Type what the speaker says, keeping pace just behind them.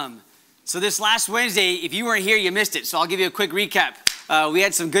So this last Wednesday, if you weren't here, you missed it. So I'll give you a quick recap. We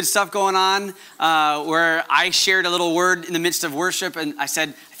had some good stuff going on where I shared a little word in the midst of worship, and I said,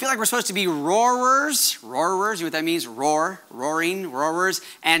 I feel like we're supposed to be roarers. Roarers, you know what that means? Roar, roaring, roarers,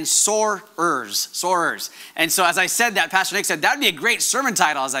 and soarers. And so as I said that, Pastor Nick said, that would be a great sermon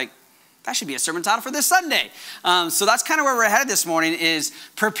title. I was like, that should be a sermon title for this Sunday. So that's kind of where we're headed this morning, is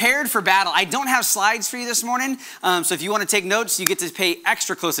prepared for battle. I don't have slides for you this morning. So if you want to take notes, you get to pay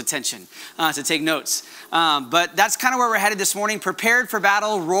extra close attention to take notes. But that's kind of where we're headed this morning. Prepared for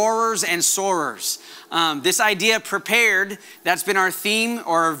battle, roarers and soarers. This idea, prepared, that's been our theme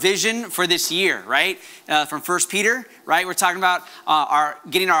or our vision for this year, right? From 1 Peter, right? We're talking about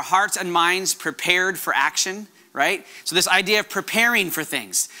getting our hearts and minds prepared for action. Right? So this idea of preparing for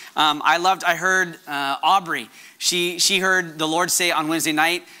things. I heard Aubrey, she heard the Lord say on Wednesday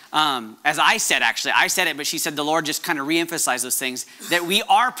night, as I said it, but she said the Lord just kind of reemphasized those things, that we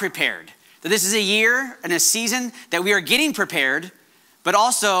are prepared. That this is a year and a season that we are getting prepared, but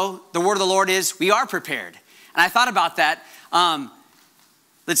also the word of the Lord is we are prepared. And I thought about that.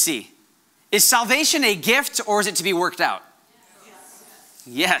 Let's see. Is salvation a gift or is it to be worked out?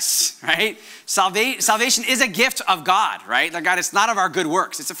 Yes, right? Salvation is a gift of God, right? God, it's not of our good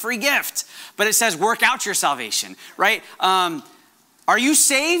works. It's a free gift. But it says work out your salvation, right? Are you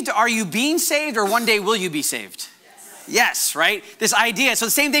saved? Are you being saved? Or one day will you be saved? Yes, right? This idea. So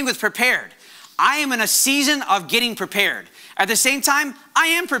the same thing with prepared. I am in a season of getting prepared. At the same time, I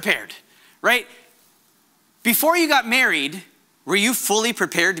am prepared, right? Before you got married, were you fully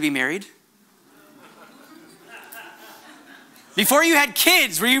prepared to be married? Before you had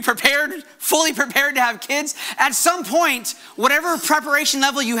kids, were you fully prepared to have kids? At some point, whatever preparation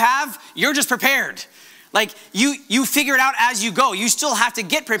level you have, you're just prepared. Like you figure it out as you go. You still have to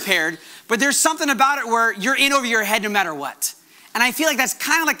get prepared, but there's something about it where you're in over your head no matter what. And I feel like that's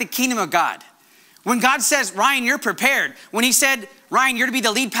kind of like the kingdom of God. When God says, Ryan, you're prepared. When he said, Ryan, you're to be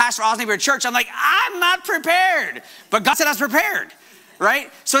the lead pastor of Oz Neighborhood Church, I'm like, I'm not prepared. But God said I was prepared,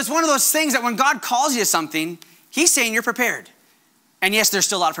 right? So it's one of those things that when God calls you to something, he's saying you're prepared. And yes, there's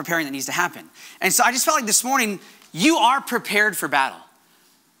still a lot of preparing that needs to happen. And so I just felt like this morning, you are prepared for battle.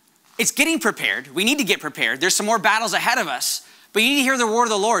 It's getting prepared. We need to get prepared. There's some more battles ahead of us, but you need to hear the word of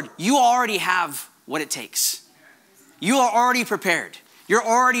the Lord. You already have what it takes. You are already prepared. You're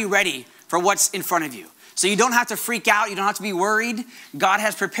already ready for what's in front of you. So you don't have to freak out. You don't have to be worried. God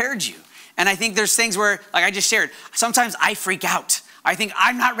has prepared you. And I think there's things where, like I just shared, sometimes I freak out. I think,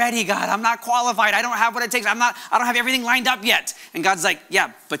 I'm not ready, God. I'm not qualified. I don't have what it takes. I don't have everything lined up yet. And God's like,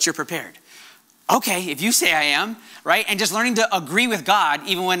 yeah, but you're prepared. Okay, if you say I am, right? And just learning to agree with God,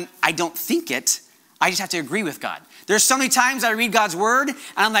 even when I don't think it, I just have to agree with God. There's so many times I read God's word, and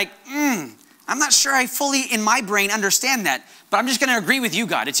I'm like, I'm not sure I fully, in my brain, understand that. But I'm just going to agree with you,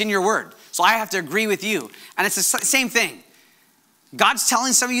 God. It's in your word. So I have to agree with you. And it's the same thing. God's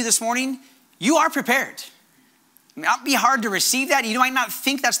telling some of you this morning, you are prepared. It might be hard to receive that. You might not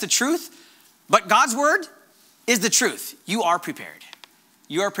think that's the truth, but God's word is the truth. You are prepared.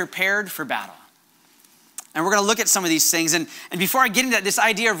 You are prepared for battle. And we're going to look at some of these things. And before I get into that, this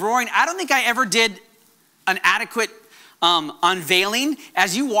idea of roaring, I don't think I ever did an adequate unveiling.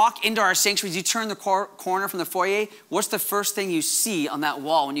 As you walk into our sanctuaries, you turn the corner from the foyer, what's the first thing you see on that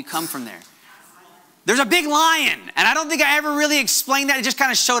wall when you come from there? There's a big lion, and I don't think I ever really explained that. It just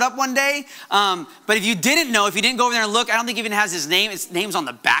kind of showed up one day. But if you didn't know, if you didn't go over there and look, I don't think it even has his name. His name's on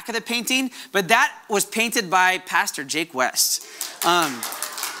the back of the painting, but that was painted by Pastor Jake West.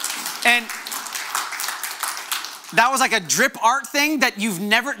 And that was like a drip art thing that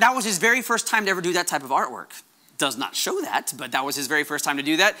that was his very first time to ever do that type of artwork. Does not show that, but that was his very first time to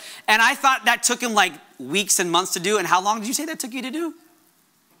do that. And I thought that took him like weeks and months to do. And how long did you say that took you to do?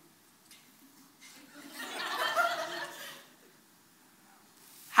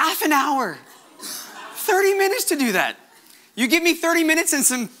 Half an hour, 30 minutes to do that. You give me 30 minutes and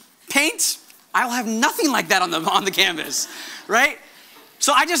some paint, I will have nothing like that on the canvas, right?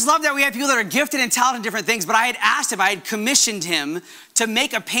 So I just love that we have people that are gifted and talented in different things, but I had asked him, I had commissioned him to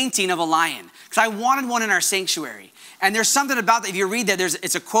make a painting of a lion because I wanted one in our sanctuary. And there's something about that, if you read that,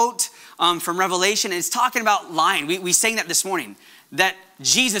 it's a quote from Revelation, and it's talking about lion. We sang that this morning, that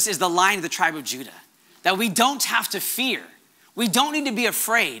Jesus is the Lion of the tribe of Judah, that we don't have to fear. We don't need to be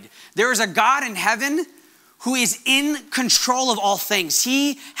afraid. There is a God in heaven who is in control of all things.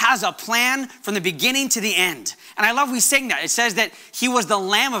 He has a plan from the beginning to the end. And I love we sing that. It says that he was the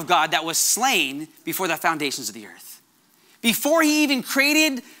Lamb of God that was slain before the foundations of the earth. Before he even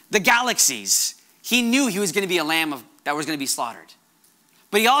created the galaxies, he knew he was going to be a lamb that was going to be slaughtered.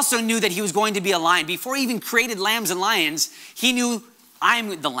 But he also knew that he was going to be a lion. Before he even created lambs and lions, he knew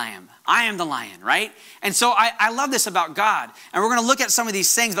I'm the lamb. I am the lion, right? And so I love this about God. And we're going to look at some of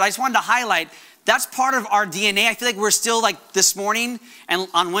these things, but I just wanted to highlight that's part of our DNA. I feel like we're still like this morning and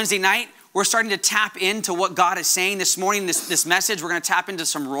on Wednesday night, we're starting to tap into what God is saying this morning, this message. We're going to tap into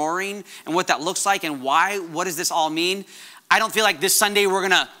some roaring and what that looks like and why. What does this all mean? I don't feel like this Sunday we're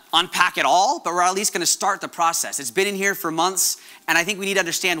going to unpack it all, but we're at least going to start the process. It's been in here for months, and I think we need to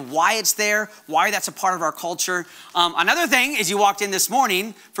understand why it's there, why that's a part of our culture. Another thing is you walked in this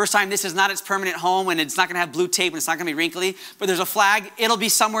morning, first time this is not its permanent home, and it's not going to have blue tape, and it's not going to be wrinkly, but there's a flag. It'll be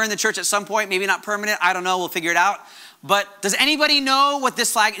somewhere in the church at some point, maybe not permanent. I don't know. We'll figure it out. But does anybody know what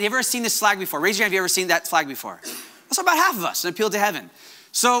this flag, have you ever seen this flag before? Raise your hand if you've ever seen that flag before. That's about half of us, an appeal to heaven.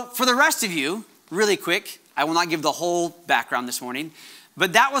 So for the rest of you, really quick, I will not give the whole background this morning,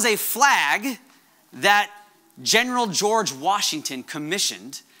 but that was a flag that General George Washington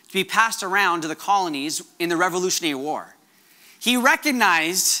commissioned to be passed around to the colonies in the Revolutionary War. He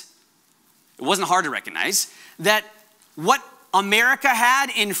recognized, it wasn't hard to recognize, that what America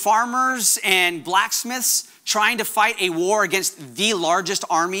had in farmers and blacksmiths trying to fight a war against the largest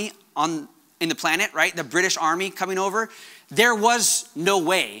army in the planet, right? The British army coming over. There was no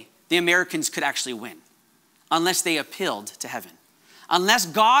way the Americans could actually win unless they appealed to heaven. Unless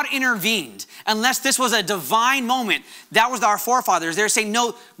God intervened, unless this was a divine moment. That was our forefathers. They're saying,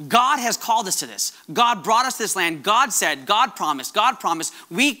 no, God has called us to this. God brought us to this land. God said, God promised,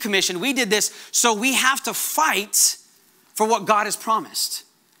 we commissioned, we did this. So we have to fight for what God has promised.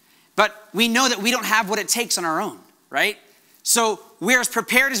 But we know that we don't have what it takes on our own, right? So we're as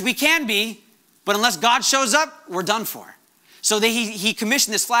prepared as we can be, but unless God shows up, we're done for. So he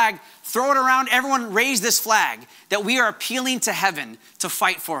commissioned this flag, throw it around, everyone raise this flag, that we are appealing to heaven to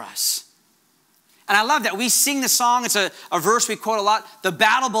fight for us. And I love that. We sing the song, it's a verse we quote a lot, the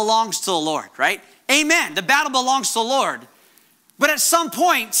battle belongs to the Lord, right? Amen, the battle belongs to the Lord. But at some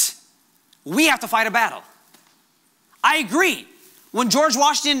point, we have to fight a battle. I agree. When George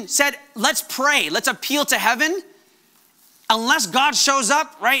Washington said, let's pray, let's appeal to heaven, unless God shows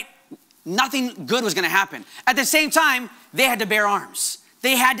up, right, nothing good was going to happen. At the same time, they had to bear arms.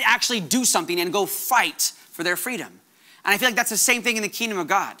 They had to actually do something and go fight for their freedom. And I feel like that's the same thing in the kingdom of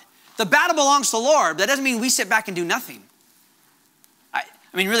God. The battle belongs to the Lord. That doesn't mean we sit back and do nothing. I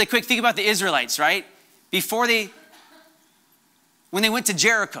mean, really quick, think about the Israelites, right? When they went to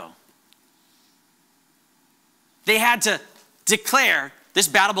Jericho, they had to declare this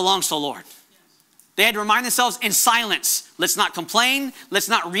battle belongs to the Lord. They had to remind themselves in silence. Let's not complain. Let's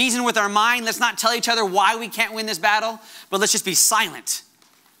not reason with our mind. Let's not tell each other why we can't win this battle, but let's just be silent.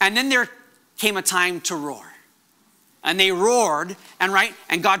 And then there came a time to roar. And they roared,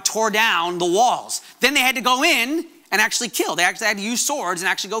 and God tore down the walls. Then they had to go in and actually kill. They actually had to use swords and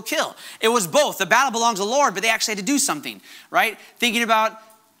actually go kill. It was both. The battle belongs to the Lord, but they actually had to do something, right? Thinking about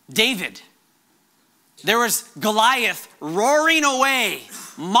David. There was Goliath roaring away,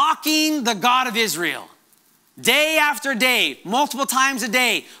 mocking the God of Israel. Day after day, multiple times a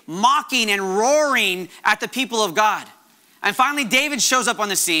day, mocking and roaring at the people of God. And finally, David shows up on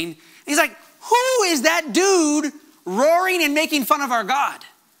the scene. He's like, who is that dude roaring and making fun of our God?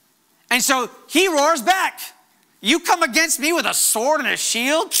 And so he roars back. You come against me with a sword and a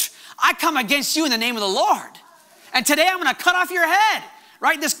shield? I come against you in the name of the Lord. And today I'm going to cut off your head,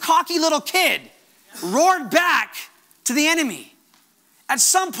 right? This cocky little kid roared back to the enemy. At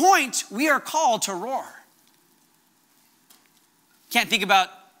some point, we are called to roar. Can't think about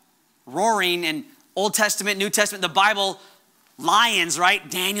roaring in Old Testament, New Testament, the Bible, lions, right?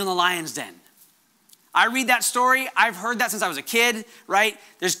 Daniel in the lion's den. I read that story. I've heard that since I was a kid, right?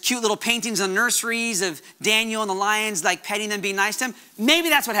 There's cute little paintings in nurseries of Daniel and the lions, like petting them, being nice to them. Maybe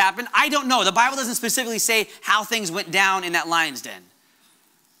that's what happened. I don't know. The Bible doesn't specifically say how things went down in that lion's den.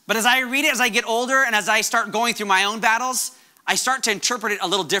 But as I read it, as I get older, and as I start going through my own battles, I start to interpret it a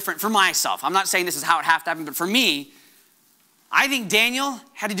little different for myself. I'm not saying this is how it has to happen, but for me, I think Daniel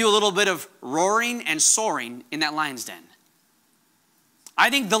had to do a little bit of roaring and soaring in that lion's den. I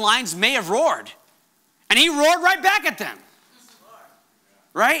think the lions may have roared, and he roared right back at them.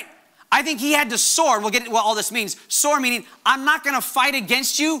 Right? I think he had to soar. We'll get what all this means. Soar meaning, I'm not going to fight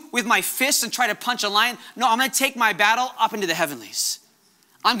against you with my fists and try to punch a lion. No, I'm going to take my battle up into the heavenlies.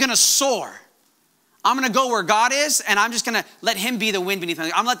 I'm going to soar. I'm going to go where God is, and I'm just going to let him be the wind beneath me.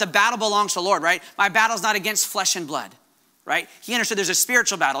 I'm going to let the battle belong to the Lord, right? My battle's not against flesh and blood, right? He understood there's a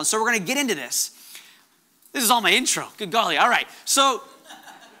spiritual battle, and so we're going to get into this. This is all my intro. Good golly. All right. So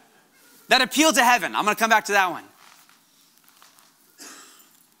that appeal to heaven. I'm going to come back to that one.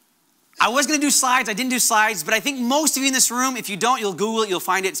 I was going to do slides. I didn't do slides, but I think most of you in this room, if you don't, you'll Google it. You'll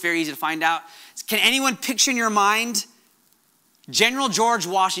find it. It's very easy to find out. Can anyone picture in your mind General George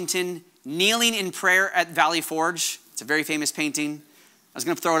Washington kneeling in prayer at Valley Forge. It's a very famous painting. I was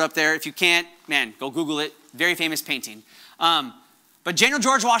going to throw it up there. If you can't, man, go Google it. Very famous painting. But General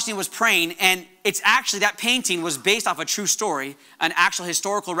George Washington was praying, and it's actually, that painting was based off a true story, an actual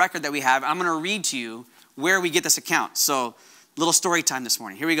historical record that we have. I'm going to read to you where we get this account. So, little story time this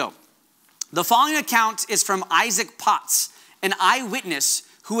morning. Here we go. The following account is from Isaac Potts, an eyewitness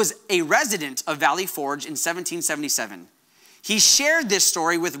who was a resident of Valley Forge in 1777. He shared this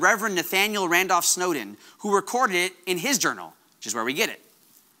story with Reverend Nathaniel Randolph Snowden, who recorded it in his journal, which is where we get it.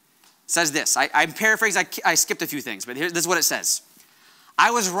 It says this. I'm paraphrasing. I skipped a few things, but this is what it says.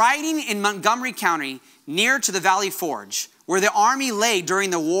 I was riding in Montgomery County near to the Valley Forge, where the army lay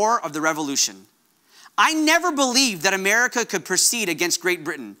during the War of the Revolution. I never believed that America could proceed against Great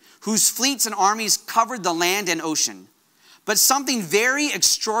Britain, whose fleets and armies covered the land and ocean. But something very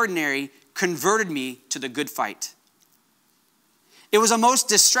extraordinary converted me to the good fight. It was a most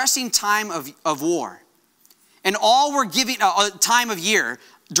distressing time of war, and all were giving a time of year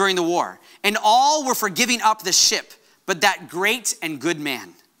during the war, and all were for giving up the ship, but that great and good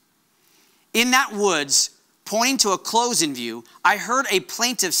man. In that woods, pointing to a close in view, I heard a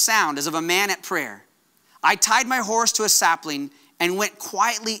plaintive sound as of a man at prayer. I tied my horse to a sapling and went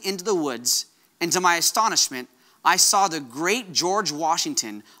quietly into the woods, and to my astonishment, I saw the great George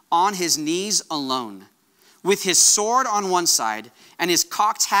Washington on his knees alone, with his sword on one side and his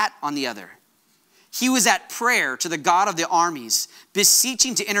cocked hat on the other. He was at prayer to the God of the armies,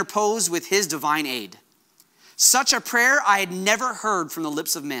 beseeching to interpose with his divine aid. Such a prayer I had never heard from the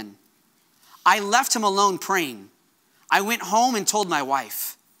lips of men. I left him alone praying. I went home and told my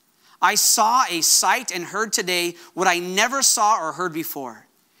wife. I saw a sight and heard today what I never saw or heard before.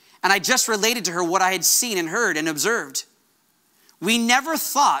 And I just related to her what I had seen and heard and observed. We never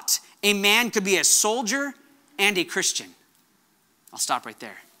thought a man could be a soldier and a Christian. I'll stop right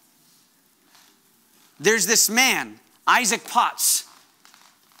there. There's this man, Isaac Potts,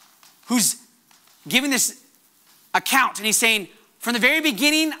 who's giving this account, and he's saying, from the very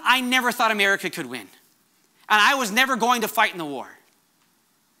beginning, I never thought America could win. And I was never going to fight in the war.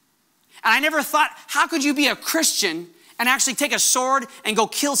 And I never thought, how could you be a Christian and actually take a sword and go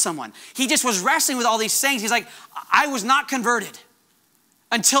kill someone? He just was wrestling with all these things. He's like, I was not converted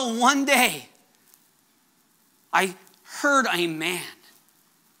until one day I heard a man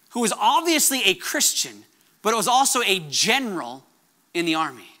who was obviously a Christian, but it was also a general in the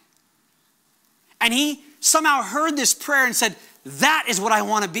army. And he somehow heard this prayer and said, that is what I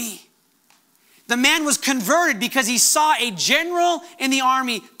want to be. The man was converted because he saw a general in the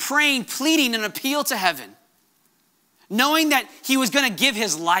army praying, pleading an appeal to heaven, knowing that he was going to give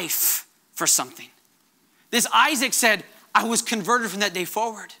his life for something. This Isaac said, I was converted from that day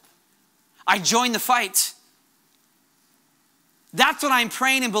forward. I joined the fight. That's what I'm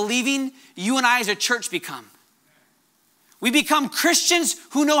praying and believing you and I as a church become. We become Christians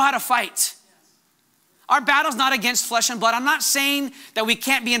who know how to fight. Our battle's not against flesh and blood. I'm not saying that we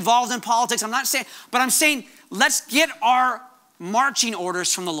can't be involved in politics. But I'm saying let's get our marching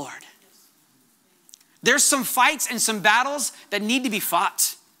orders from the Lord. There's some fights and some battles that need to be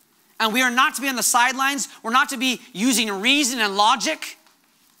fought. And we are not to be on the sidelines. We're not to be using reason and logic.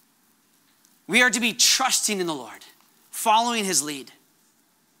 We are to be trusting in the Lord, following his lead.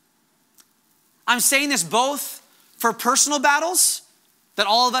 I'm saying this both for personal battles that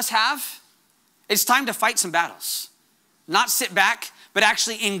all of us have. It's time to fight some battles. Not sit back, but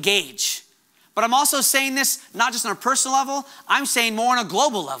actually engage. But I'm also saying this not just on a personal level, I'm saying more on a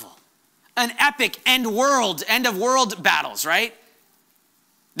global level. An epic end of world battles, right?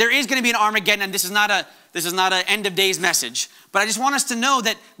 There is going to be an Armageddon, and this is not an end of days message, but I just want us to know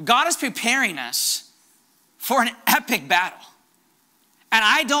that God is preparing us for an epic battle. And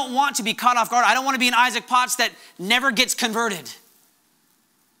I don't want to be caught off guard. I don't want to be an Isaac Potts that never gets converted.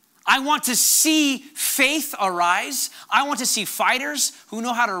 I want to see faith arise. I want to see fighters who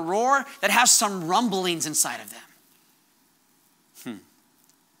know how to roar, that have some rumblings inside of them.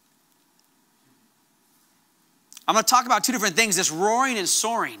 I'm going to talk about two different things, this roaring and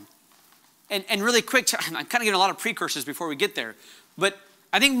soaring. And really quick, I'm kind of giving a lot of precursors before we get there. But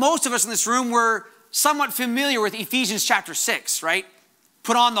I think most of us in this room were somewhat familiar with Ephesians chapter 6, right?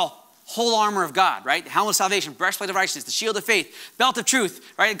 Put on the whole armor of God, right? The helmet of salvation, breastplate of righteousness, the shield of faith, belt of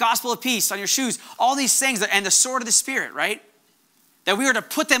truth, right? The gospel of peace on your shoes, all these things, and the sword of the Spirit, right? That we are to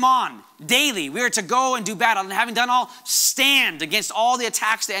put them on daily. We are to go and do battle, and having done all, stand against all the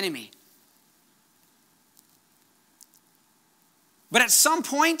attacks of the enemy. But at some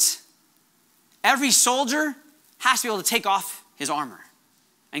point, every soldier has to be able to take off his armor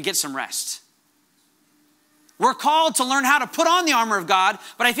and get some rest. We're called to learn how to put on the armor of God,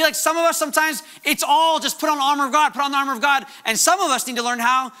 but I feel like some of us sometimes, it's all just put on the armor of God, put on the armor of God, and some of us need to learn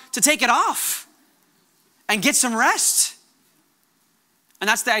how to take it off and get some rest. And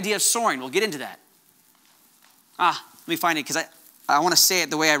that's the idea of soaring. We'll get into that. Let me find it because I want to say it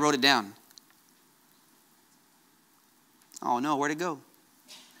the way I wrote it down. Oh no, where'd it go?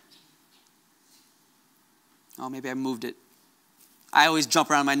 Oh, maybe I moved it. I always jump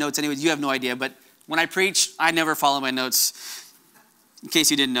around my notes anyways. You have no idea, but when I preach, I never follow my notes. In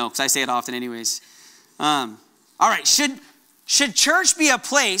case you didn't know, because I say it often anyways. All right, should church be a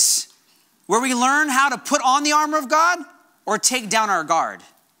place where we learn how to put on the armor of God or take down our guard?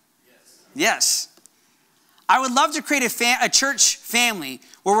 Yes. I would love to create a church family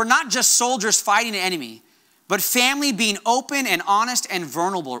where we're not just soldiers fighting an enemy, but family being open and honest and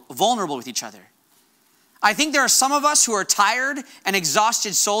vulnerable with each other. I think there are some of us who are tired and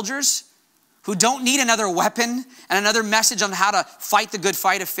exhausted soldiers who don't need another weapon and another message on how to fight the good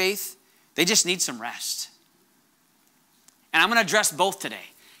fight of faith. They just need some rest. And I'm going to address both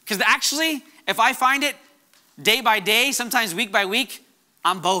today. Because actually, if I find it day by day, sometimes week by week,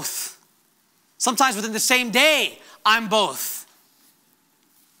 I'm both. Sometimes within the same day, I'm both.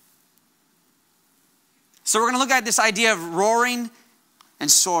 So we're going to look at this idea of roaring and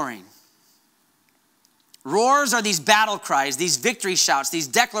soaring. Roars are these battle cries, these victory shouts, these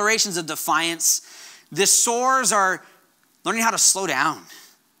declarations of defiance. The soars are learning how to slow down,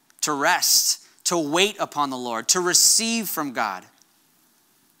 to rest, to wait upon the Lord, to receive from God.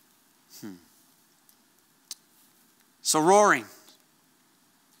 So roaring.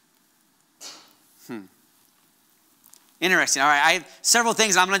 Interesting. All right, I have several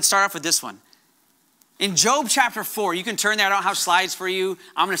things. I'm going to start off with this one. In Job chapter 4, you can turn there. I don't have slides for you.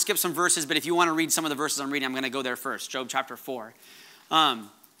 I'm going to skip some verses, but if you want to read some of the verses I'm reading, I'm going to go there first. Job chapter 4. In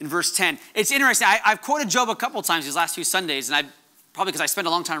verse 10. It's interesting. I've quoted Job a couple times these last few Sundays, and probably because I spent a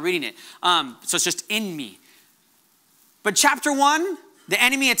long time reading it. So it's just in me. But chapter 1, the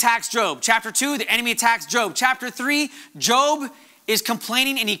enemy attacks Job. Chapter 2, the enemy attacks Job. Chapter 3, Job is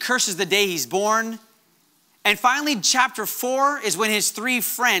complaining and he curses the day he's born. And finally, chapter 4 is when his 3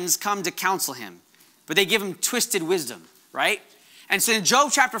 friends come to counsel him. But they give him twisted wisdom, right? And so in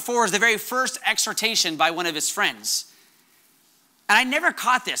Job chapter 4 is the very first exhortation by one of his friends. And I never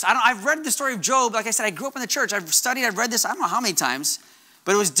caught this. I've read the story of Job. Like I said, I grew up in the church. I've studied, I've read this, I don't know how many times.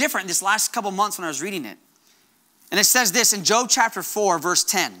 But it was different this last couple months when I was reading it. And it says this in Job chapter 4, verse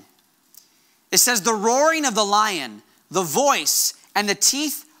 10. It says, the roaring of the lion, the voice, and the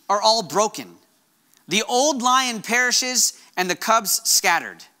teeth are all broken. The old lion perishes, and the cubs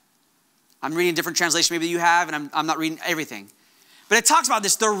scattered. I'm reading a different translation maybe you have, and I'm not reading everything. But it talks about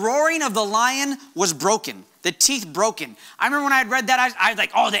this. The roaring of the lion was broken. The teeth broken. I remember when I had read that, I was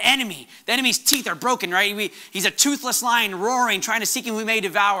like, oh, the enemy. The enemy's teeth are broken, right? He's a toothless lion roaring, trying to seek him we may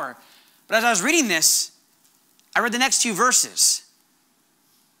devour. But as I was reading this, I read the next few verses.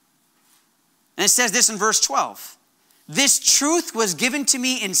 And it says this in verse 12. This truth was given to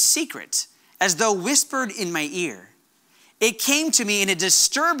me in secret, as though whispered in my ear. It came to me in a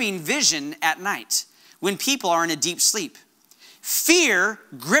disturbing vision at night when people are in a deep sleep. Fear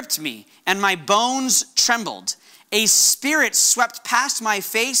gripped me and my bones trembled. A spirit swept past my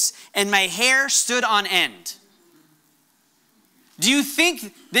face and my hair stood on end. Do you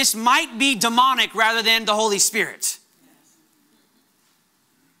think this might be demonic rather than the Holy Spirit?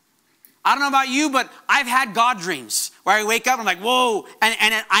 I don't know about you, but I've had God dreams where I wake up and I'm like, whoa,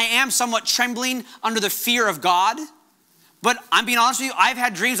 and I am somewhat trembling under the fear of God. But I'm being honest with you, I've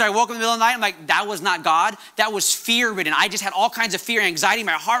had dreams where I woke up in the middle of the night, I'm like, that was not God. That was fear-ridden. I just had all kinds of fear and anxiety.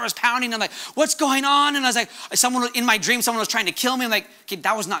 My heart was pounding. I'm like, what's going on? And I was like, in my dream, someone was trying to kill me. I'm like, okay,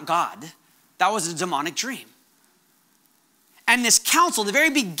 that was not God. That was a demonic dream. And this counsel, the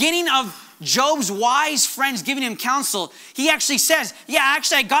very beginning of Job's wise friends giving him counsel, he actually says, yeah,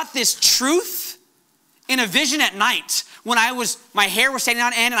 actually I got this truth in a vision at night when my hair was standing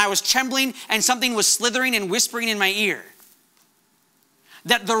on end and I was trembling and something was slithering and whispering in my ear.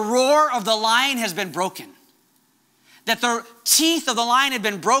 That the roar of the lion has been broken. That the teeth of the lion had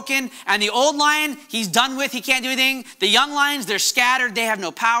been broken, and the old lion, he's done with, he can't do anything. The young lions, they're scattered, they have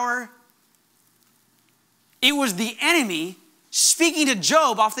no power. It was the enemy speaking to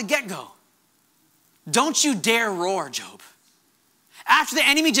Job off the get-go. Don't you dare roar, Job. After the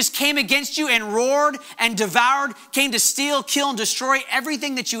enemy just came against you and roared and devoured, came to steal, kill, and destroy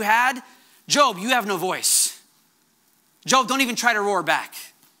everything that you had, Job, you have no voice. Job, don't even try to roar back.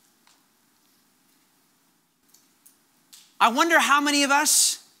 I wonder how many of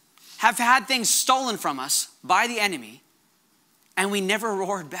us have had things stolen from us by the enemy and we never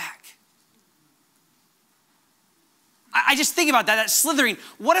roared back. I just think about that slithering.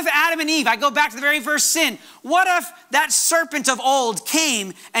 What if Adam and Eve, I go back to the very first sin. What if that serpent of old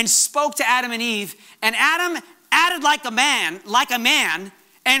came and spoke to Adam and Eve, and Adam added like a man,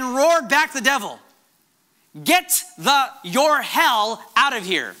 and roared back the devil. Get your hell out of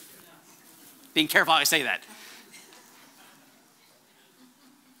here. Being careful how I say that.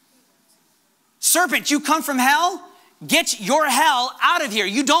 Serpent, you come from hell? Get your hell out of here.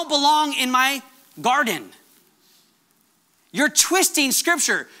 You don't belong in my garden. You're twisting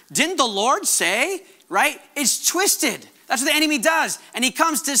scripture. Didn't the Lord say, right? It's twisted. That's what the enemy does. And he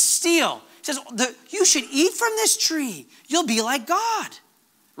comes to steal. He says, you should eat from this tree. You'll be like God,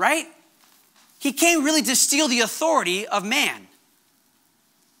 right? He came really to steal the authority of man.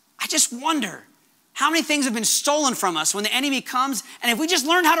 I just wonder how many things have been stolen from us when the enemy comes, and if we just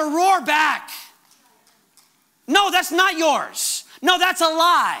learn how to roar back. No, that's not yours. No, that's a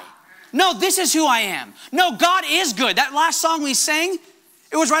lie. No, this is who I am. No, God is good. That last song we sang,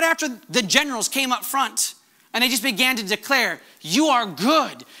 it was right after the generals came up front and they just began to declare, you are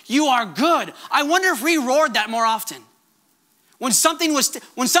good. You are good. I wonder if we roared that more often. When something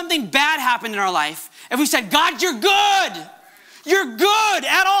bad happened in our life, if we said, God, you're good. You're good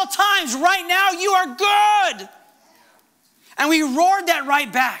at all times. Right now, you are good. And we roared that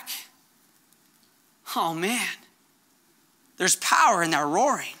right back. Oh, man. There's power in that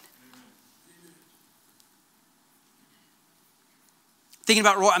roaring. Thinking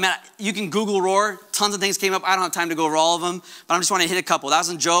about roar, I mean, you can Google roar. Tons of things came up. I don't have time to go over all of them, but I just want to hit a couple. That was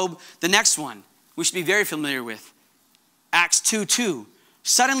in Job. The next one, we should be very familiar with. Acts 2:2.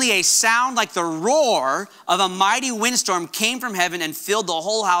 Suddenly a sound like the roar of a mighty windstorm came from heaven and filled the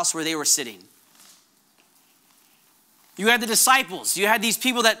whole house where they were sitting. You had the disciples. You had these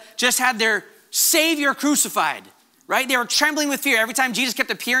people that just had their Savior crucified, right? They were trembling with fear. Every time Jesus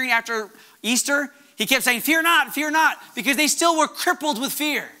kept appearing after Easter, he kept saying, fear not, because they still were crippled with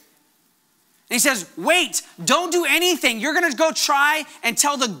fear. And he says, wait, don't do anything. You're going to go try and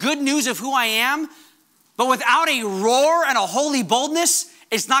tell the good news of who I am, but without a roar and a holy boldness,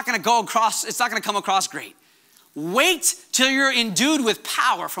 it's not going to come across great. Wait till you're endued with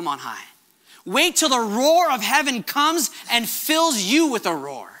power from on high. Wait till the roar of heaven comes and fills you with a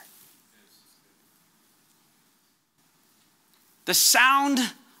roar. The sound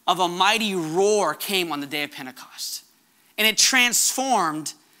of a mighty roar came on the day of Pentecost. And it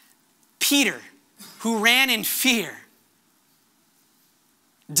transformed Peter, who ran in fear,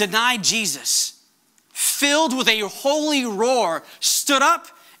 denied Jesus, filled with a holy roar, stood up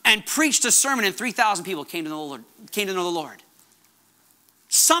and preached a sermon, and 3,000 people came to know the Lord.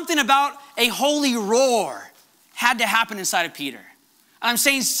 Something about a holy roar had to happen inside of Peter. And I'm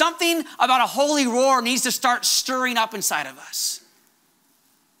saying something about a holy roar needs to start stirring up inside of us.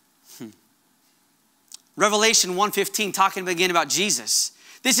 Revelation 1:15, talking again about Jesus.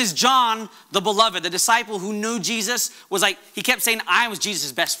 This is John, the beloved, the disciple who knew Jesus, was like, he kept saying, I was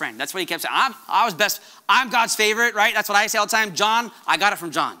Jesus' best friend. That's what he kept saying. I'm God's favorite, right? That's what I say all the time. John, I got it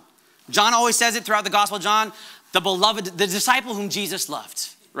from John. John always says it throughout the Gospel of John, the beloved, the disciple whom Jesus loved,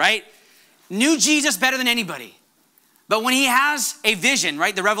 right? Knew Jesus better than anybody. But when he has a vision,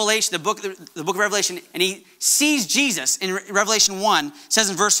 right, the book of Revelation, and he sees Jesus in Revelation 1, says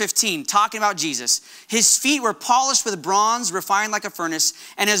in verse 15, talking about Jesus, his feet were polished with bronze, refined like a furnace,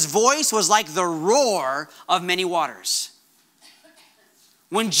 and his voice was like the roar of many waters.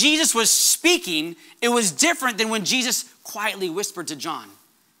 When Jesus was speaking, it was different than when Jesus quietly whispered to John.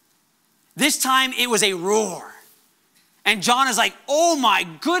 This time it was a roar. And John is like, oh my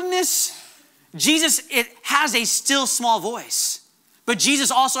goodness. Jesus, it has a still small voice, but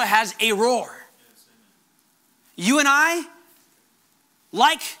Jesus also has a roar. You and I,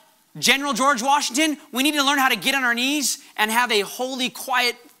 like General George Washington, we need to learn how to get on our knees and have a holy,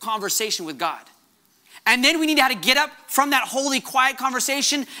 quiet conversation with God. And then we need to how to get up from that holy, quiet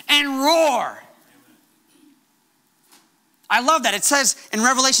conversation and roar. I love that. It says in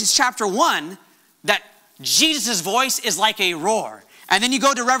Revelation chapter 1 that Jesus' voice is like a roar. And then you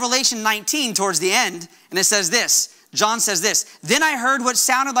go to Revelation 19 towards the end, and it says this. John says this, then I heard what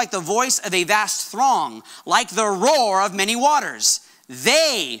sounded like the voice of a vast throng, like the roar of many waters.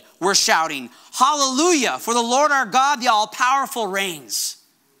 They were shouting, hallelujah, for the Lord our God, the all-powerful reigns.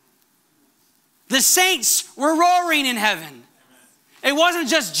 The saints were roaring in heaven. It wasn't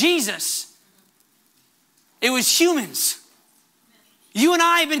just Jesus. It was humans. You and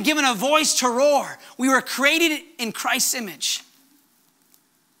I have been given a voice to roar. We were created in Christ's image.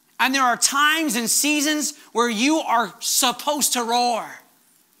 And there are times and seasons where you are supposed to roar.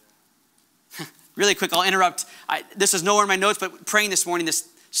 Really quick, I'll interrupt. This is nowhere in my notes, but praying this morning, this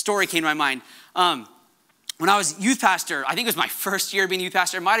story came to my mind. when I was youth pastor, I think it was my first year being youth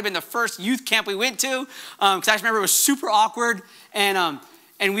pastor. It might have been the first youth camp we went to, because I just remember it was super awkward. And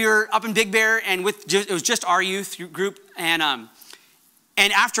we were up in Big Bear, and it was just our youth group. And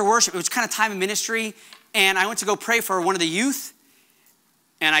after worship, it was kind of time of ministry. And I went to go pray for one of the youth,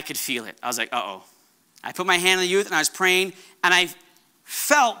 and I could feel it. I was like, uh-oh. I put my hand on the youth, and I was praying, and I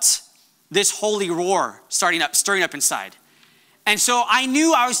felt this holy roar stirring up inside. And so I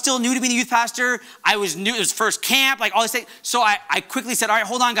knew I was still new to being the youth pastor. I was new, it was first camp, like all these things. So I quickly said, all right,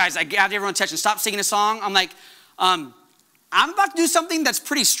 hold on, guys. I gathered everyone's attention, stop singing a song. I'm like, I'm about to do something that's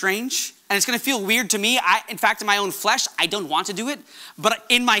pretty strange, and it's going to feel weird to me. In fact, in my own flesh, I don't want to do it. But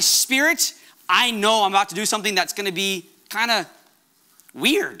in my spirit, I know I'm about to do something that's going to be kind of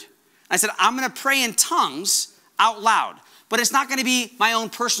weird. I said, I'm going to pray in tongues out loud. But it's not going to be my own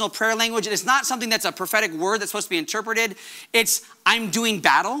personal prayer language. It's not something that's a prophetic word that's supposed to be interpreted. It's, I'm doing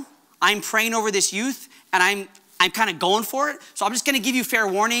battle. I'm praying over this youth, and I'm kind of going for it. So I'm just going to give you fair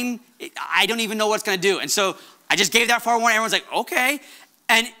warning. I don't even know what it's going to do. And so I just gave that fair warning. Everyone's like, okay.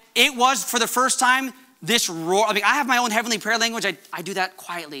 And it was, for the first time, this roar. I mean, I have my own heavenly prayer language. I do that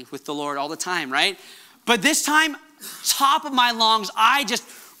quietly with the Lord all the time, right? But this time, top of my lungs, I just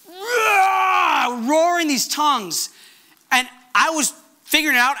roar in these tongues. And I was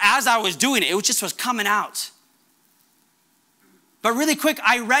figuring it out as I was doing it. It just was coming out. But really quick,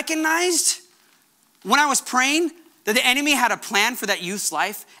 I recognized when I was praying that the enemy had a plan for that youth's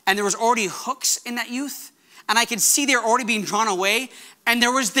life, and there was already hooks in that youth, and I could see they were already being drawn away, and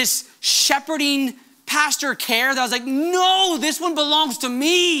there was this shepherding pastor care that I was like, no, this one belongs to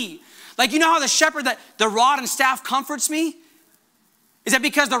me. Like, you know how the shepherd, that the rod and staff comforts me? Is that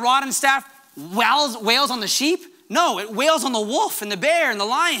because the rod and staff wails on the sheep? No, it wails on the wolf and the bear and the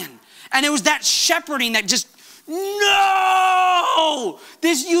lion. And it was that shepherding that just, no,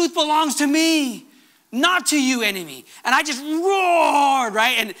 this youth belongs to me, not to you, enemy. And I just roared,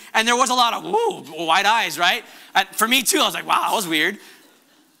 right? And there was a lot of, ooh, wide eyes, right? And for me too, I was like, wow, that was weird.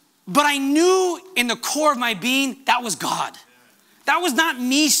 But I knew in the core of my being, that was God. That was not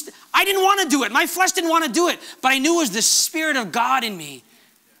me. I didn't want to do it. My flesh didn't want to do it. But I knew it was the Spirit of God in me,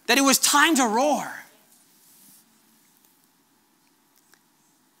 that it was time to roar.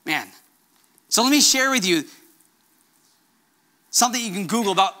 Man. So let me share with you something you can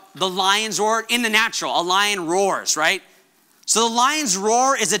Google about the lion's roar in the natural. A lion roars, right? So the lion's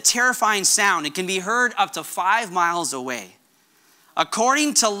roar is a terrifying sound. It can be heard up to 5 miles away.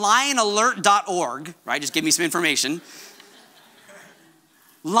 According to lionalert.org, right? Just give me some information.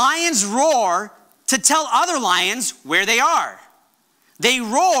 Lions roar to tell other lions where they are. They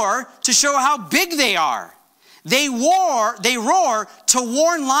roar to show how big they are. They roar to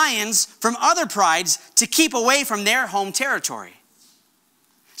warn lions from other prides to keep away from their home territory.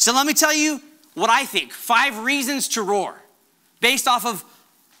 So let me tell you what I think. 5 reasons to roar based off of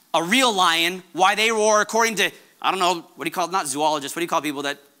a real lion, why they roar according to, I don't know, what do you call it? Not zoologists. What do you call people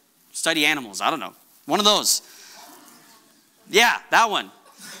that study animals? I don't know. One of those. Yeah, that one.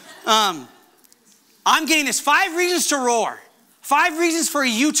 I'm getting this 5 reasons to roar. 5 reasons for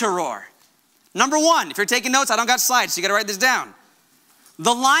you to roar. Number 1, if you're taking notes, I don't got slides, so you got to write this down.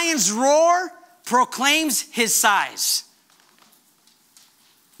 The lion's roar proclaims his size.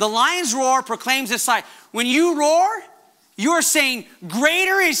 The lion's roar proclaims his size. When you roar, you're saying,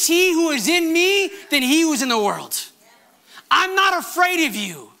 greater is he who is in me than he who is in the world. I'm not afraid of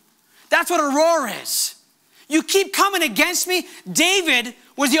you. That's what a roar is. You keep coming against me. David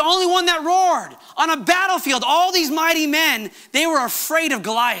was the only one that roared. On a battlefield, all these mighty men, they were afraid of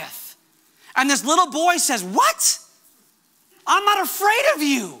Goliath. And this little boy says, what? I'm not afraid of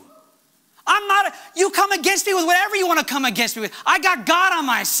you. You come against me with whatever you want to come against me with. I got God on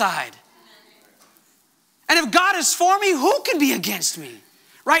my side. And if God is for me, who can be against me?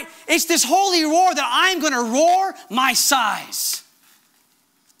 Right? It's this holy roar that I'm going to roar my size.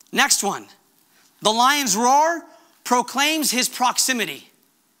 Next one. The lion's roar proclaims his proximity.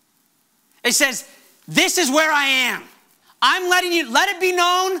 It says, this is where I am. I'm letting you, let it be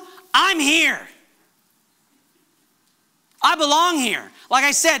known, I'm here. I belong here. Like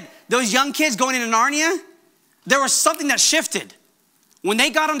I said, those young kids going into Narnia, there was something that shifted. When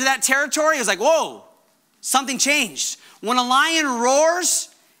they got into that territory, it was like, whoa, something changed. When a lion roars,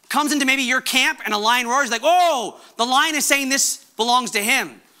 comes into maybe your camp and a lion roars, like, oh, the lion is saying this belongs to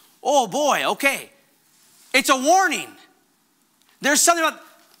him. Oh boy, okay. It's a warning. There's something about,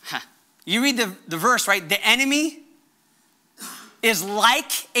 you read the verse, right? The enemy is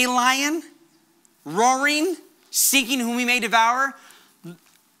like a lion, roaring, seeking whom he may devour.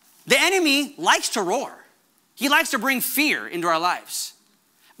 The enemy likes to roar. He likes to bring fear into our lives.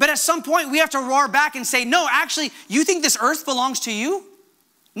 But at some point, we have to roar back and say, no, actually, you think this earth belongs to you?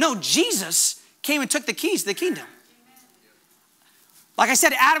 No, Jesus came and took the keys to the kingdom. Like I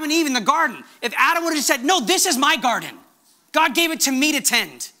said, Adam and Eve in the garden. If Adam would have said, no, this is my garden. God gave it to me to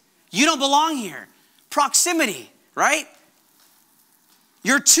tend. You don't belong here. Proximity, right?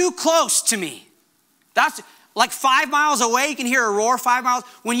 You're too close to me. That's like 5 miles away, you can hear a roar 5 miles.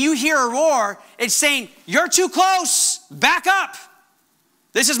 When you hear a roar, it's saying, you're too close, back up.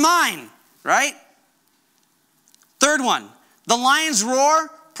 This is mine, right? Third one, the lion's roar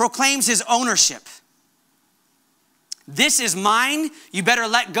proclaims his ownership. This is mine, you better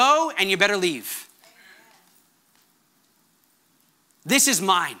let go and you better leave. This is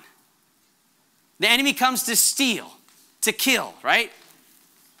mine. The enemy comes to steal, to kill, right?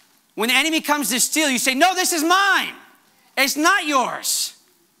 When the enemy comes to steal, you say, no, this is mine. It's not yours.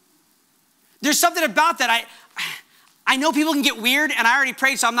 There's something about that. I know people can get weird, and I already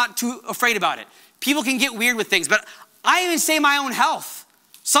prayed, so I'm not too afraid about it. People can get weird with things, but I even say my own health.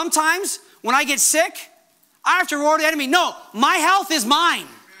 Sometimes when I get sick, I have to roar to the enemy, no, my health is mine.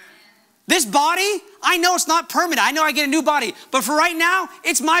 This body, I know it's not permanent. I know I get a new body, but for right now,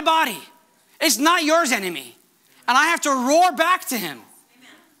 it's my body. It's not yours, enemy. And I have to roar back to him.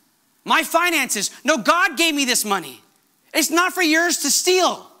 My finances, no, God gave me this money. It's not for yours to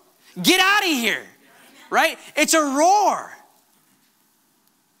steal. Get out of here, right? It's a roar.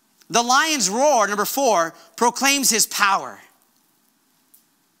 The lion's roar, number 4, proclaims his power.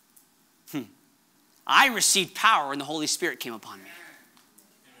 I received power when the Holy Spirit came upon me.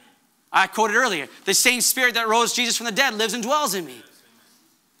 I quoted earlier, the same Spirit that rose Jesus from the dead lives and dwells in me.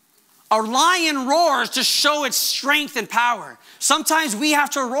 A lion roars to show its strength and power. Sometimes we have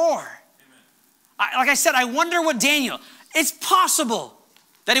to roar. Like I said, I wonder what Daniel, it's possible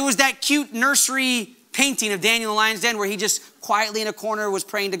that it was that cute nursery painting of Daniel in the lion's den where he just quietly in a corner was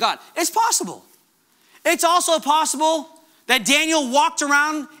praying to God. It's possible. It's also possible that Daniel walked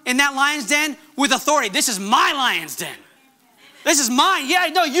around in that lion's den with authority. This is my lion's den. This is mine. Yeah,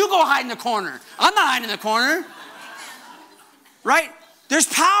 no, you go hide in the corner. I'm not hiding in the corner. Right? There's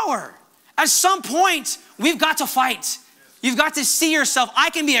power. At some point, we've got to fight. You've got to see yourself. I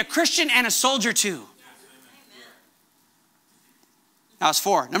can be a Christian and a soldier too. That was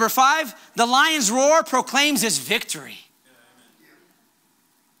 4. Number 5, the lion's roar proclaims his victory.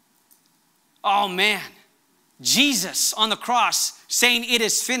 Oh man, Jesus on the cross saying it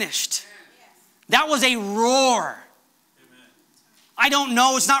is finished. That was a roar. I don't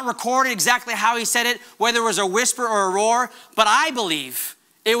know, it's not recorded exactly how he said it, whether it was a whisper or a roar, but I believe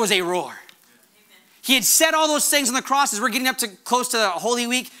it was a roar. He had said all those things on the cross as we're getting up to close to the Holy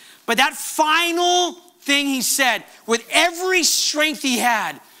Week, but that final thing he said, with every strength he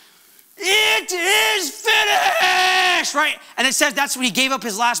had, it is finished, right? And it says that's when he gave up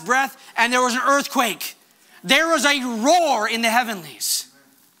his last breath, and there was an earthquake. There was a roar in the heavenlies.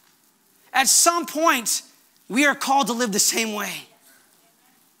 At some point, we are called to live the same way.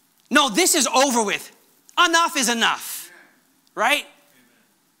 No, this is over with. Enough is enough, right?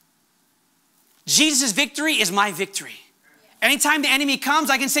 Jesus' victory is my victory. Anytime the enemy comes,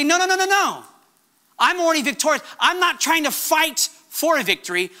 I can say, no, no, no, no, no. I'm already victorious. I'm not trying to fight for a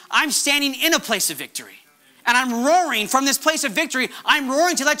victory. I'm standing in a place of victory. And I'm roaring from this place of victory. I'm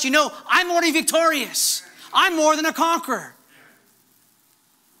roaring to let you know I'm already victorious. I'm more than a conqueror.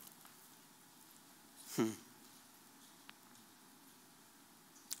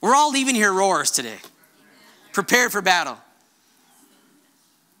 We're all leaving here roars today, prepared for battle.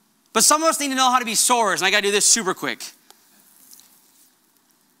 But some of us need to know how to be soarers, and I got to do this super quick.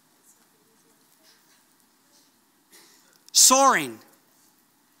 Soaring.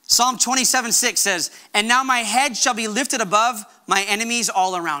 Psalm 27:6 says, and now my head shall be lifted above my enemies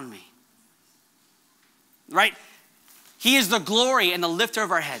all around me. Right? He is the glory and the lifter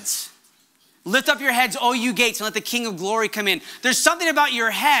of our heads. Lift up your heads, O you gates, and let the King of glory come in. There's something about your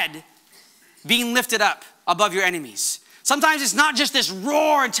head being lifted up above your enemies. Sometimes it's not just this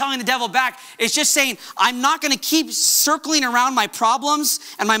roar and telling the devil back. It's just saying, I'm not going to keep circling around my problems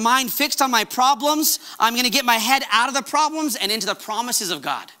and my mind fixed on my problems. I'm going to get my head out of the problems and into the promises of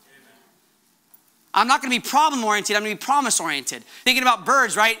God. Amen. I'm not going to be problem-oriented. I'm going to be promise-oriented. Thinking about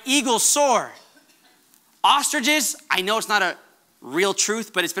birds, right? Eagles soar. Ostriches, I know it's not a real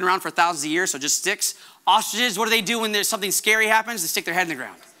truth, but it's been around for thousands of years, so it just sticks. Ostriches, what do when there's something scary happens? They stick their head in the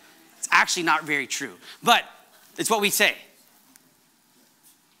ground. It's actually not very true, but it's what we say.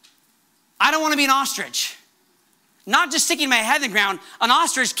 I don't want to be an ostrich. Not just sticking my head in the ground. An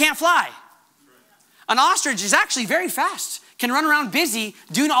ostrich can't fly. An ostrich is actually very fast, can run around busy,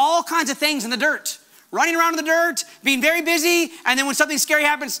 doing all kinds of things in the dirt. running around in the dirt, being very busy, and then when something scary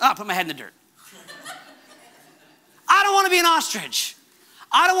happens, put my head in the dirt. I don't want to be an ostrich.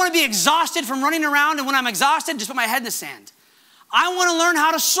 I don't want to be exhausted from running around, and when I'm exhausted, just put my head in the sand. I want to learn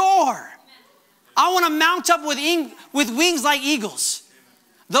how to soar. I want to mount up with wings like eagles.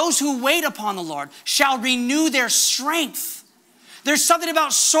 Those who wait upon the Lord shall renew their strength. There's something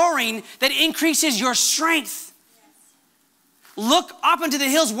about soaring that increases your strength. Look up into the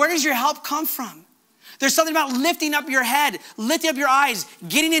hills. Where does your help come from? There's something about lifting up your head, lifting up your eyes,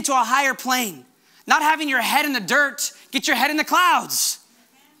 getting into a higher plane. Not having your head in the dirt, get your head in the clouds.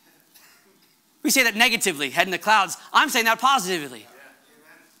 We say that negatively, head in the clouds. I'm saying that positively.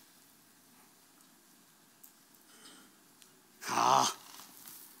 All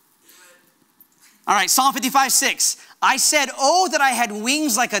right, Psalm 55:6. I said, oh, that I had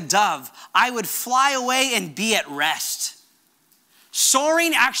wings like a dove. I would fly away and be at rest.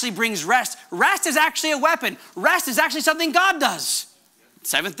 Soaring actually brings rest. Rest is actually a weapon. Rest is actually something God does.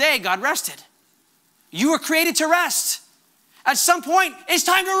 Seventh day, God rested. You were created to rest. At some point, it's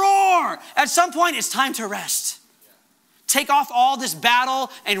time to roar. At some point, it's time to rest. Take off all this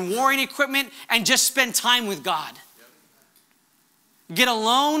battle and warring equipment and just spend time with God. Get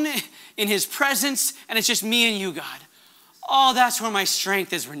alone in his presence, and it's just me and you, God. Oh, that's where my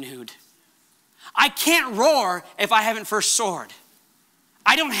strength is renewed. I can't roar if I haven't first soared.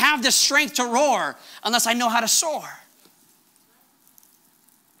 I don't have the strength to roar unless I know how to soar.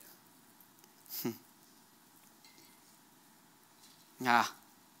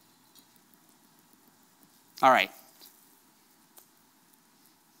 All right.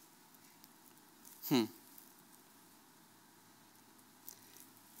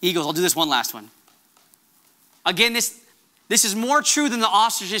 Eagles, I'll do this one last one. Again, this is more true than the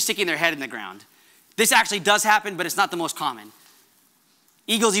ostriches sticking their head in the ground. This actually does happen, but it's not the most common.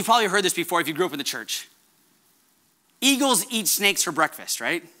 Eagles, you've probably heard this before if you grew up in the church. Eagles eat snakes for breakfast,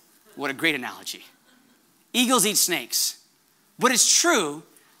 right? What a great analogy. Eagles eat snakes. But it's true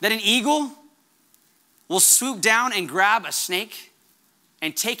that an eagle will swoop down and grab a snake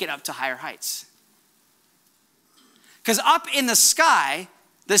and take it up to higher heights. Because up in the sky,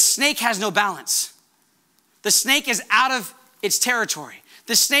 the snake has no balance. The snake is out of its territory.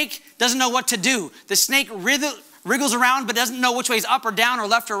 The snake doesn't know what to do. The snake wriggles around but doesn't know which way is up or down or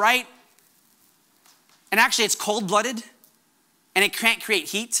left or right. And actually it's cold-blooded and it can't create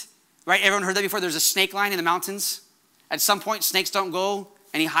heat, right? Everyone heard that before? There's a snake line in the mountains. At some point, snakes don't go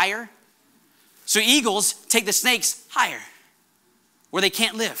any higher. So eagles take the snakes higher where they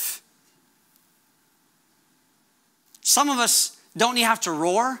can't live. Some of us don't need to have to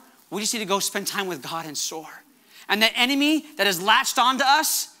roar. We just need to go spend time with God and soar. And the enemy that has latched onto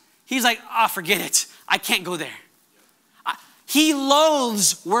us, he's like, forget it. I can't go there. He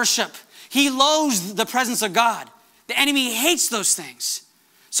loathes worship. He loathes the presence of God. The enemy hates those things.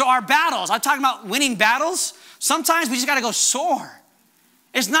 So our battles, I'm talking about winning battles. Sometimes we just got to go soar.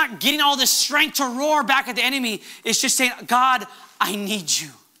 It's not getting all this strength to roar back at the enemy. It's just saying, God, I need you.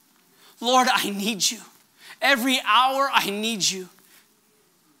 Lord, I need you. Every hour I need you.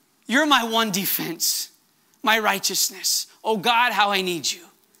 You're my one defense, my righteousness. Oh God, how I need you.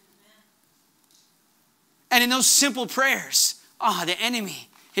 And in those simple prayers, the enemy,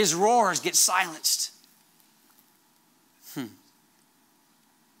 his roars get silenced.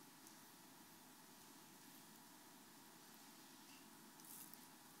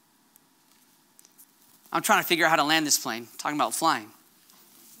 I'm trying to figure out how to land this plane, talking about flying.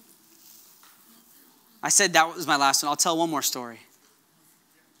 I said that was my last one. I'll tell one more story.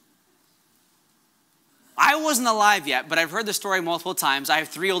 I wasn't alive yet, but I've heard the story multiple times. I have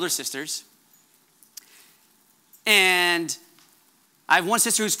 3 older sisters. And I have one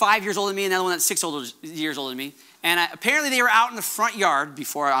sister who's 5 years older than me, and another one that's 6 years older than me. And apparently they were out in the front yard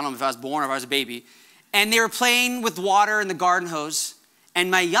before, I don't know if I was born or if I was a baby, and they were playing with water in the garden hose. And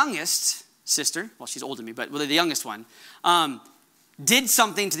my youngest sister, well, she's older than me, but the youngest one, did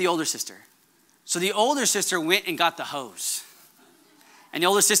something to the older sister. So the older sister went and got the hose. And the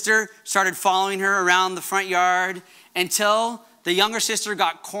older sister started following her around the front yard until the younger sister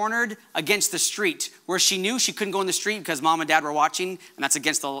got cornered against the street where she knew she couldn't go in the street because mom and dad were watching, and that's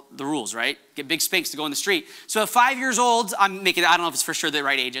against the rules, right? Get big spanks to go in the street. So at 5 years old, I don't know if it's for sure the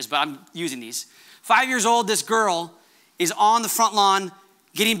right ages, but I'm using these. 5 years old, this girl is on the front lawn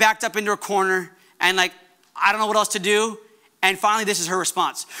getting backed up into a corner and I don't know what else to do. And finally, this is her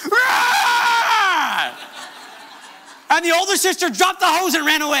response. And the older sister dropped the hose and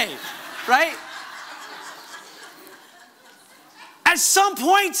ran away, right? At some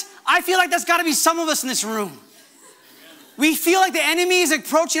point, I feel like that's got to be some of us in this room. we feel like the enemy is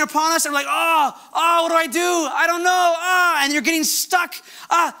approaching upon us and we're like, what do I do? I don't know. And you're getting stuck.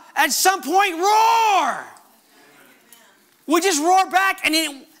 At some point, roar. We just roar back,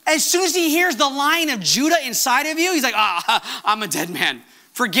 and as soon as he hears the Lion of Judah inside of you, he's like, I'm a dead man.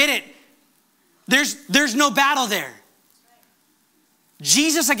 Forget it. There's no battle there.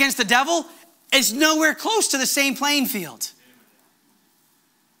 Jesus against the devil is nowhere close to the same playing field.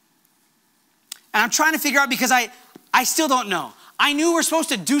 And I'm trying to figure out, because I still don't know. I knew we're supposed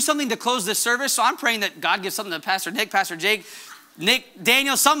to do something to close this service, so I'm praying that God gives something to Pastor Nick, Pastor Jake, Nick,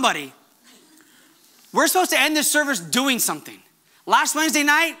 Daniel, somebody. We're supposed to end this service doing something. Last Wednesday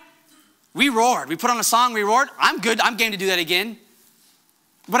night, we roared. We put on a song, we roared. I'm good. I'm game to do that again.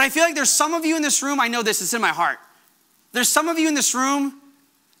 But I feel like there's some of you in this room, I know this, it's in my heart. There's some of you in this room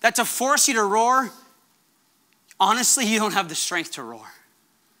that to force you to roar, honestly, you don't have the strength to roar.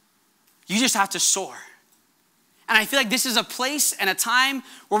 You just have to soar. And I feel like this is a place and a time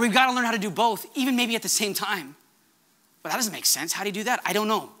where we've got to learn how to do both, even maybe at the same time. But that doesn't make sense. How do you do that? I don't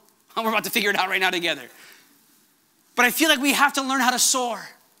know. We're about to figure it out right now together. But I feel like we have to learn how to soar.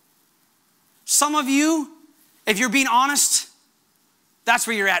 Some of you, if you're being honest, that's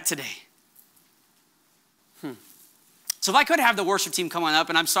where you're at today. So if I could have the worship team come on up,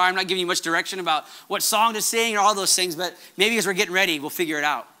 and I'm sorry, I'm not giving you much direction about what song to sing or all those things, but maybe as we're getting ready, we'll figure it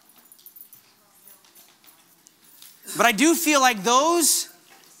out. But I do feel like those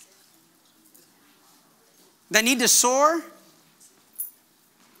that need to soar,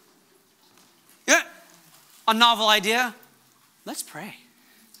 a novel idea, let's pray.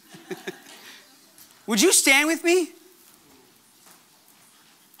 Would you stand with me?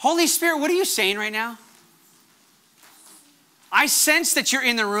 Holy Spirit, what are you saying right now? I sense that you're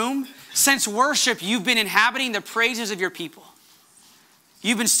in the room. Since worship, you've been inhabiting the praises of your people.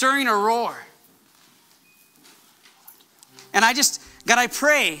 You've been stirring a roar. And God, I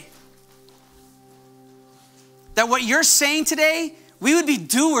pray that what you're saying today, we would be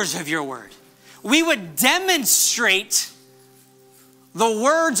doers of your word. We would demonstrate the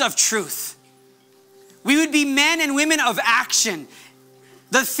words of truth. We would be men and women of action.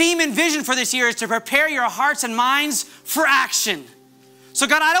 The theme and vision for this year is to prepare your hearts and minds for action. So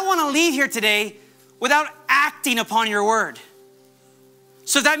God, I don't want to leave here today without acting upon your word.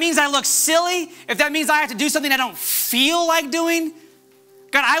 So if that means I look silly, if that means I have to do something I don't feel like doing,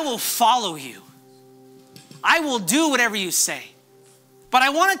 God, I will follow you. I will do whatever you say. But I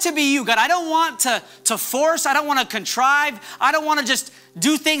want it to be you, God. I don't want to force. I don't want to contrive. I don't want to just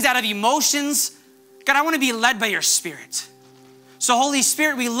do things out of emotions. God, I want to be led by your Spirit. So Holy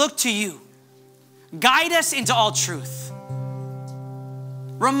Spirit, we look to you. Guide us into all truth.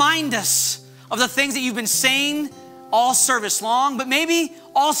 Remind us of the things that you've been saying all service long, but maybe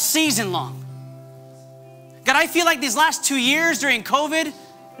all season long. God, I feel like these last 2 years during COVID,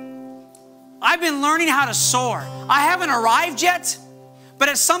 I've been learning how to soar. I haven't arrived yet, but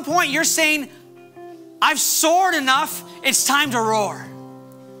at some point you're saying, I've soared enough, it's time to roar.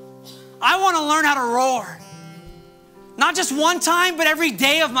 I want to learn how to roar. Not just one time, but every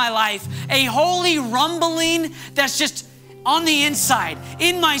day of my life. A holy rumbling that's just on the inside.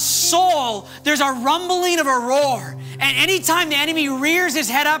 In my soul, there's a rumbling of a roar. And anytime the enemy rears his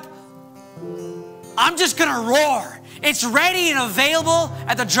head up, I'm just gonna roar. It's ready and available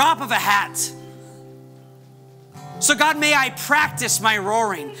at the drop of a hat. So God, may I practice my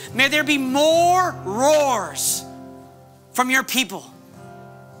roaring. May there be more roars from your people.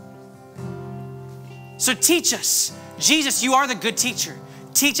 So teach us. Jesus, you are the good teacher.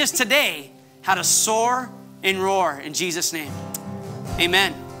 Teach us today how to soar and roar in Jesus' name.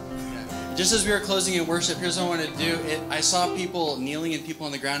 Amen. Just as we were closing in worship, here's what I wanted to do. I saw people kneeling and people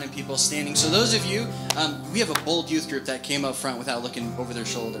on the ground and people standing. So those of you, we have a bold youth group that came up front without looking over their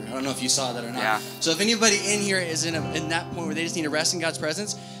shoulder. I don't know if you saw that or not. Yeah. So if anybody in here is in that point where they just need to rest in God's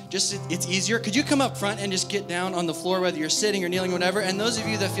presence, it's easier. Could you come up front and just get down on the floor, whether you're sitting or kneeling, whatever. And those of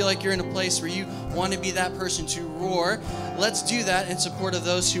you that feel like you're in a place where you want to be that person to roar, let's do that in support of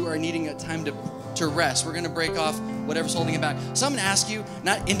those who are needing a time to rest. We're going to break off whatever's holding it back. So I'm going to ask you,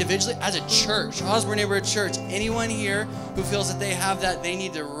 not individually, as a church, Osborne Neighborhood Church, anyone here who feels that they have that they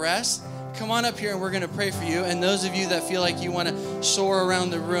need to rest, come on up here and we're going to pray for you. And those of you that feel like you want to soar around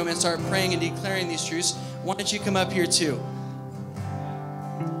the room and start praying and declaring these truths, why don't you come up here too?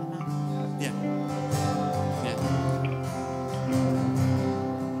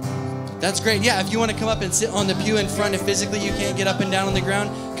 That's great. Yeah, if you want to come up and sit on the pew in front, if physically you can't get up and down on the ground,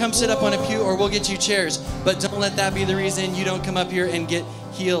 come sit up on a pew or we'll get you chairs. But don't let that be the reason you don't come up here and get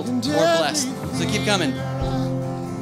healed or blessed. So keep coming.